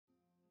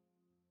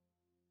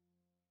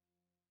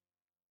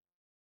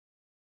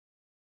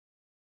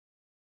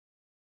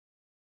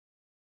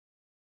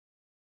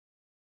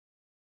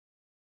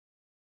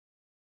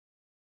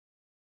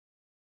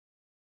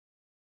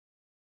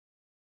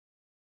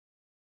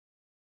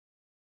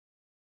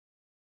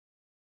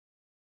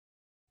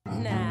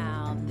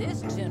Now,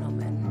 this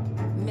gentleman,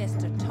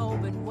 Mr.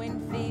 Tobin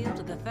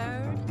Winfield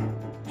III,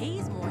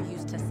 he's more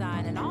used to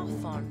signing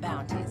off on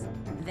bounties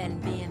than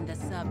being the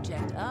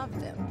subject of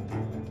them.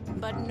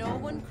 But no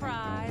one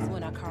cries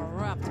when a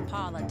corrupt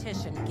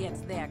politician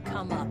gets their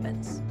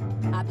comeuppance.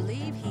 I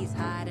believe he's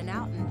hiding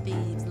out in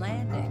Thieves'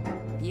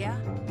 Landing. Yeah,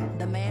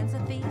 the man's a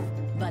thief,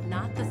 but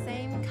not the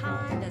same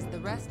kind as the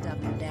rest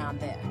of them down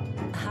there.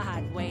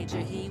 I'd wager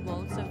he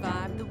won't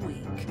survive the week.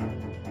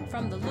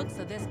 From the looks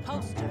of this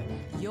poster,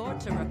 you're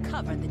to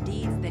recover the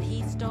deeds that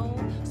he stole,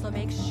 so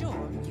make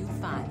sure you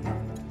find them.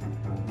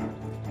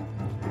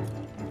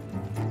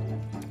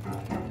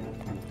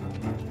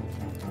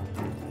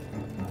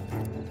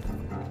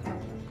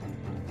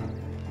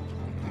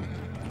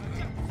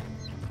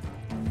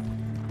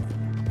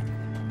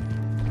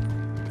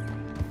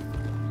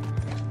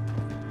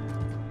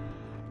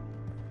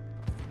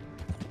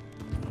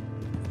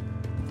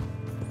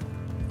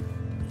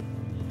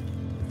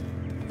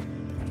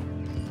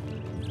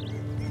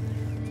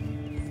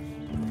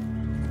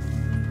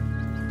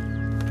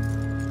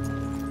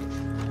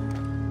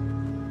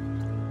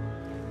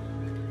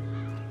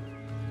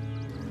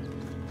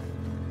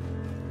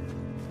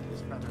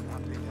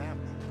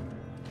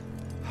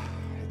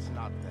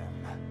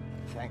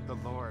 Thank the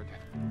Lord.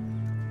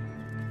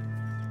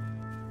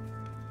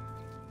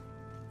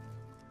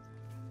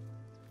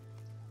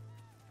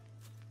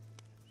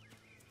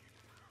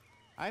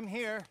 I'm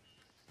here.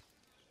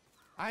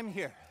 I'm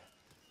here.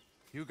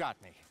 You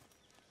got me.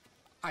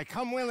 I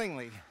come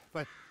willingly,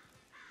 but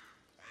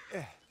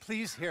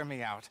please hear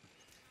me out.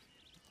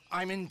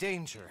 I'm in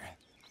danger.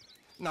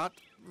 Not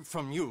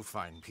from you,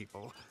 fine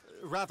people.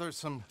 Rather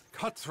some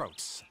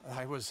cutthroats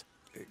I was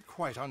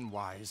quite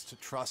unwise to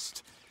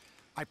trust.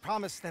 I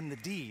promised them the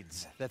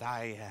deeds that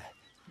I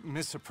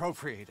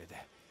misappropriated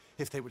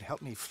if they would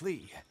help me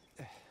flee.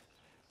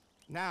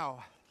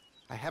 Now,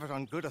 I have it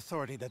on good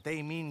authority that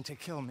they mean to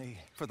kill me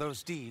for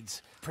those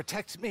deeds.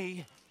 Protect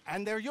me,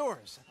 and they're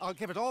yours. I'll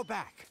give it all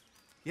back.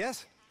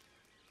 Yes?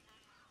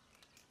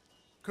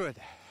 Good.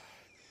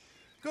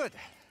 Good.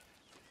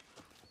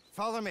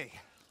 Follow me.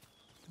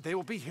 They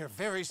will be here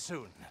very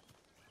soon.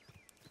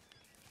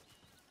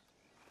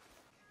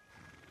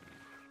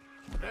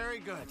 Very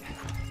good.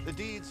 The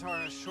deeds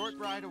are a short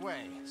ride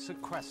away,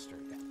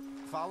 sequestered.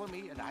 Follow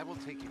me and I will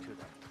take you to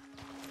them.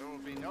 There will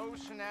be no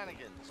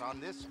shenanigans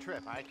on this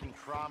trip, I can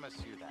promise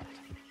you that.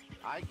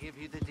 I give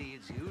you the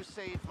deeds, you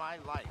saved my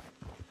life.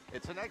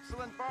 It's an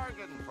excellent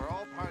bargain for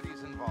all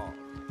parties involved.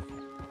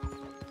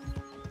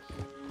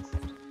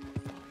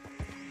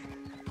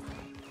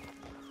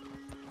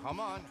 Come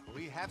on,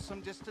 we have some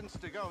distance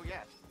to go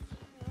yet.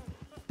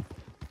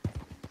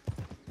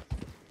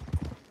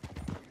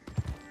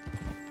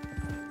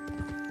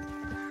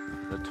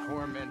 The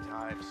torment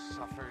I've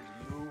suffered,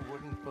 you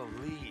wouldn't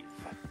believe.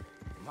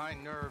 My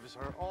nerves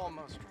are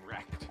almost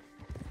wrecked.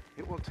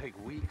 It will take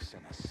weeks in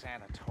a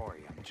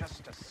sanatorium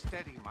just to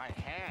steady my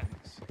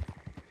hands.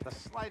 The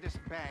slightest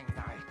bang and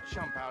I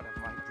jump out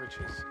of my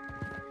britches.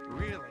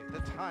 Really,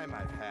 the time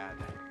I've had.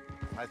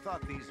 I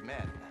thought these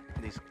men,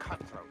 these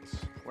cutthroats,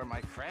 were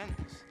my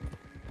friends.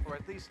 Or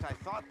at least I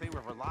thought they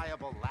were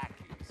reliable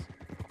lackeys.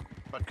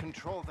 But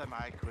control them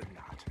I could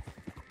not.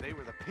 They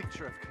were the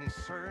picture of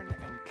concern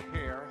and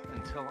care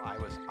until I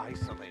was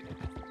isolated.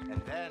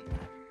 And then,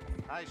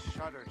 I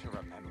shudder to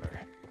remember,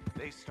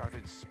 they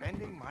started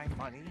spending my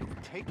money,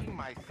 taking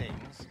my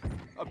things,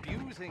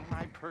 abusing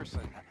my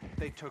person.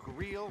 They took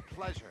real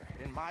pleasure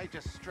in my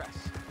distress.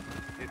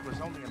 It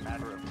was only a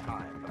matter of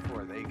time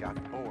before they got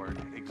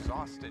bored,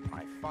 exhausted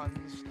my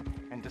funds,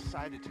 and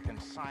decided to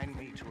consign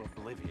me to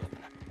oblivion.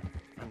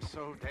 I'm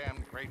so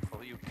damn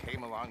grateful you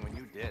came along when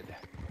you did.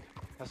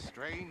 A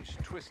strange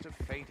twist of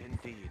fate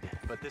indeed,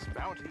 but this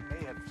bounty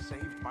may have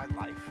saved my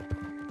life.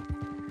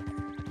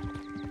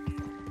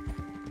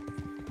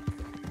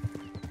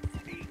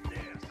 Eat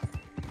this.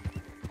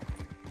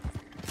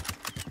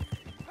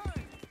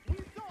 Hey, we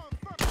saw him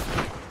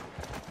first.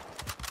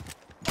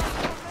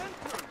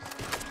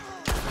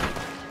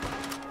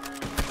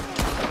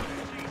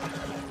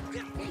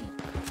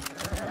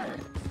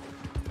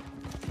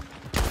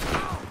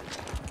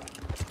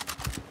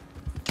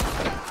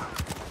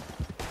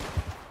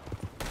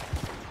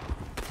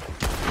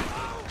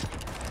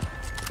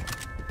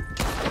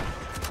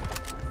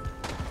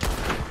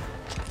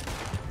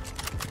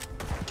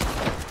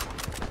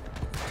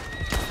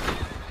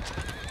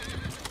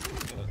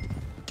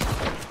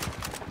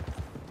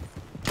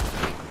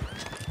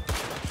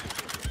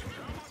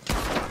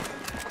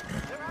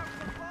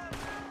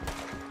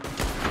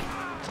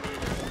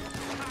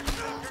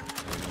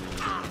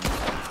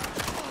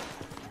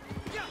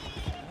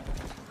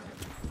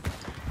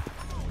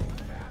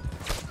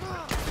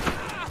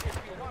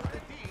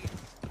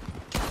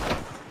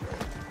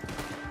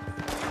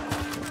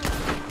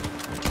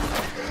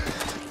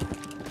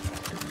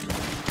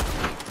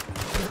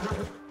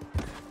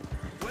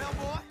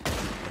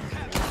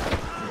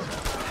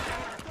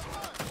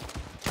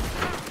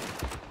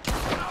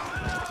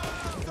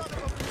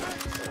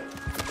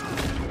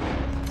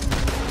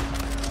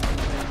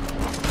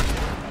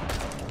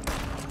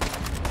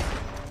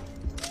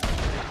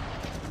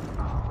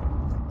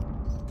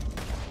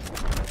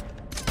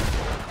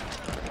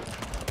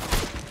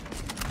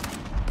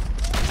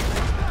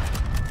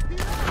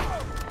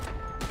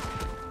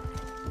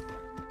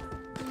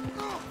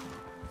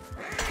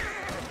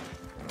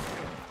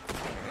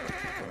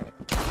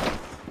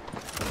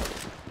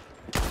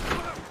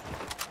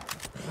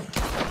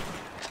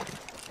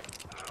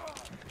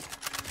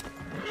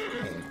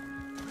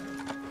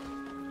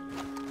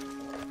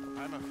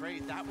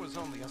 afraid that was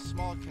only a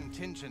small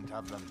contingent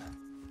of them.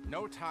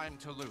 No time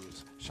to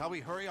lose. Shall we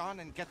hurry on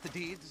and get the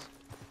deeds?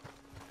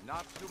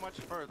 Not too much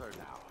further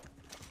now.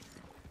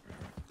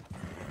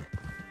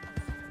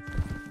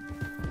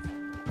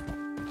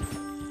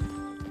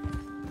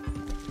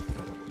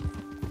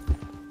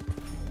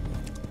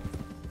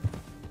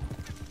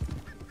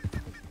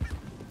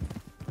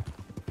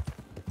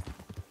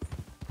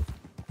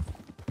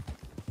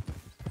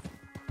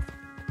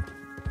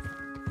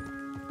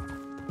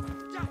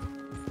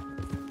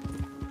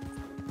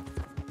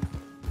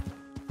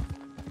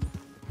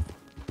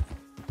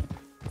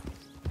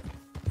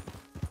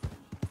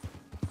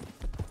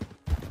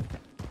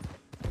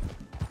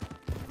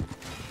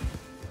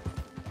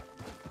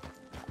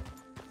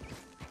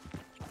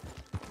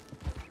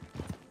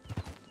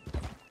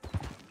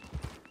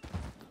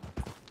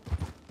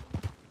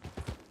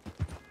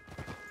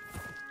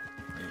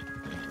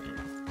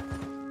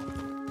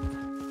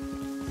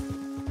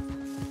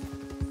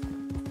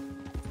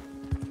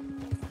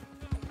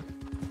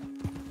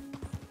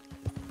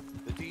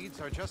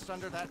 Are just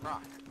under that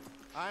rock.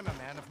 I'm a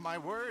man of my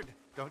word,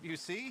 don't you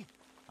see?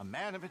 A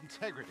man of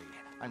integrity.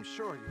 I'm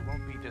sure you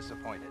won't be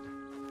disappointed.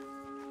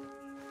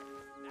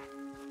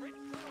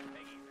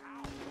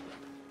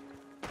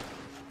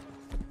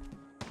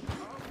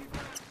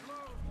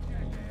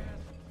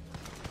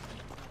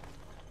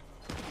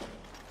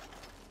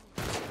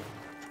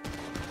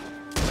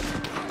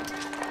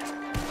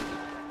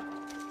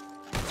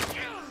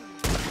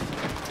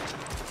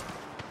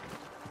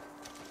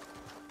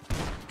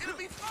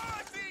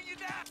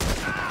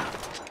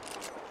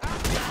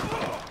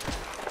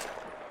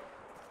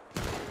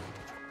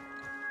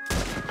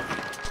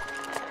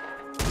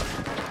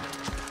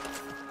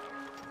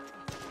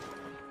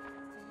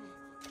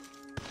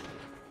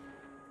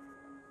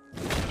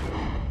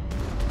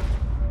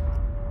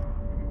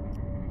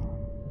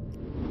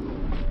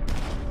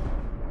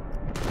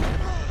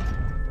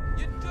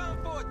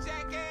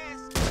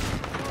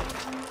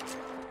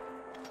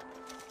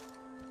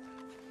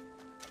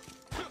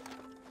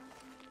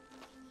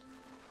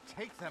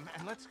 Take them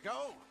and let's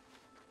go.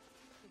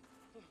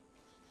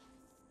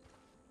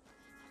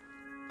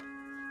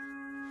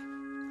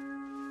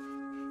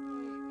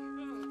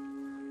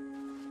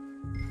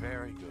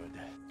 Very good.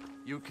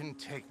 You can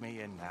take me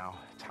in now.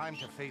 Time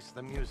to face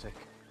the music.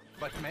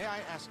 But may I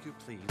ask you,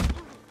 please?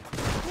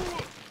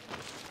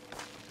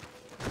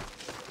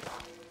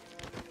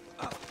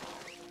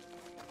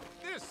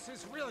 This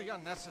is really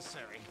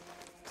unnecessary.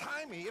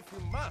 Tie me if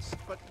you must,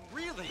 but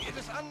really, it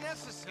is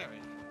unnecessary.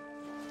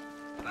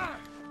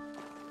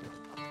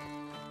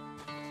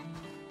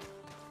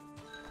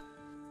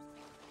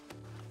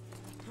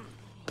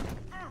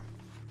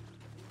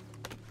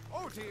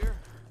 Oh dear.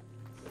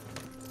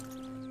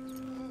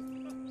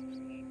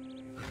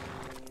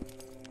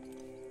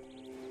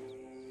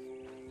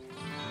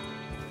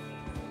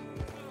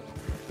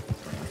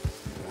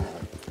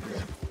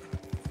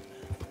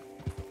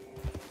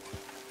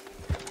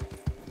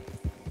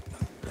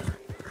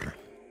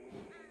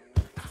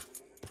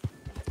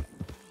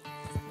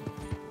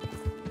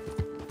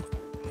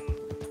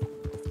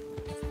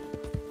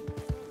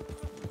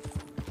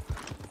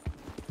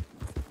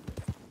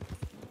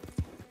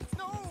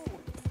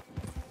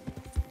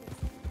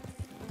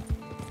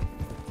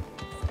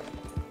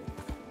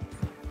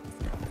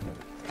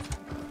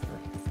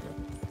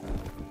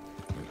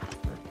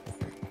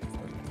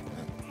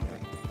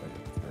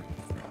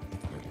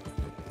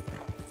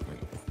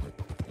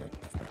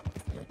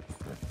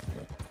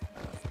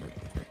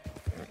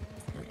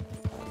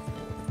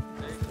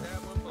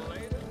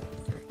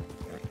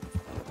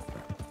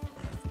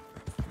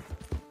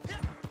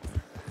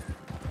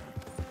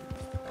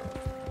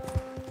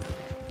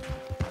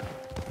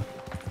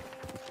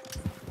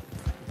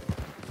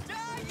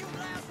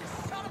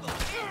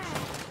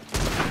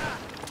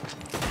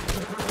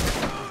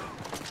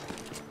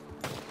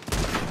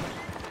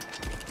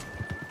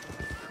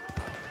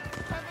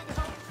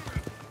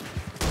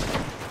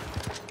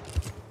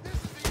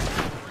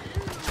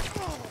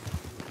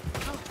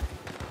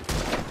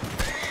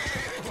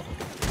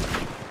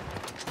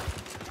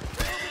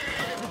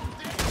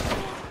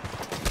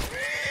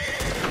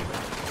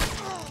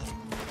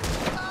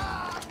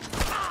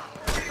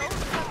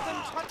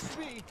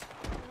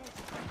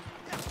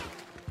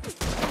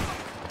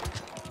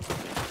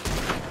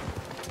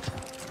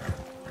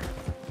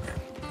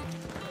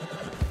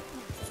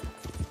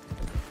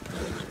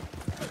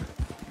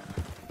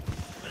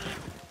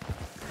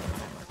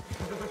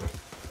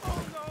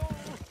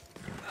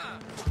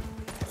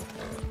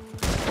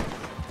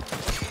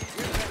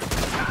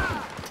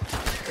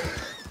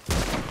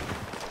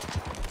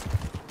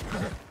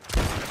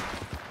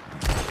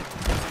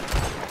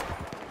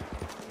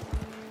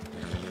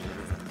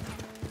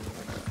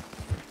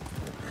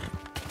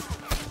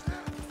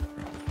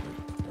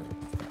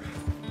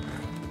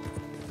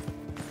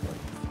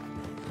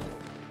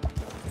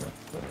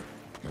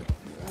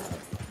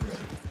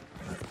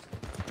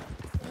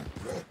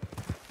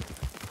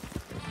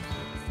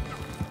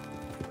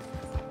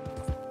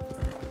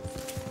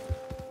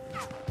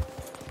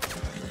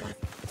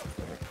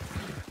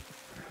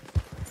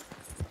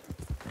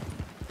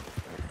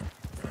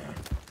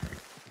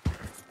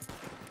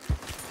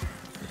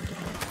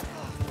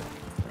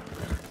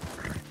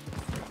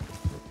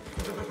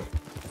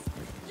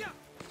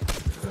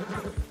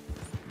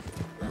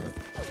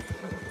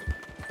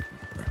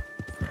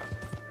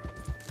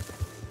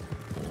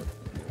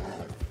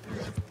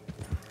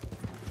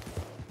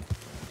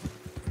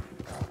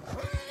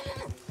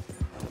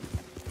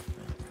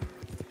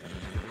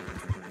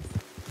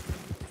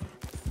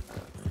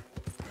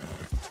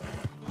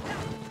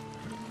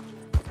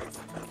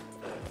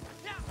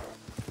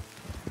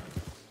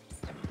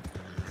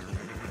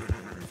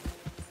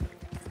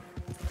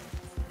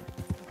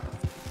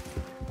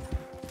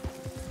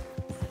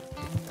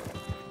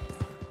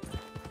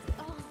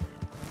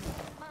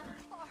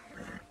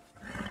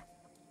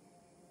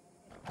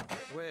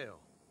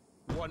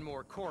 One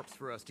more corpse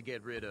for us to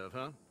get rid of,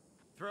 huh?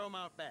 Throw him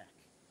out back.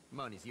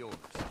 Money's yours.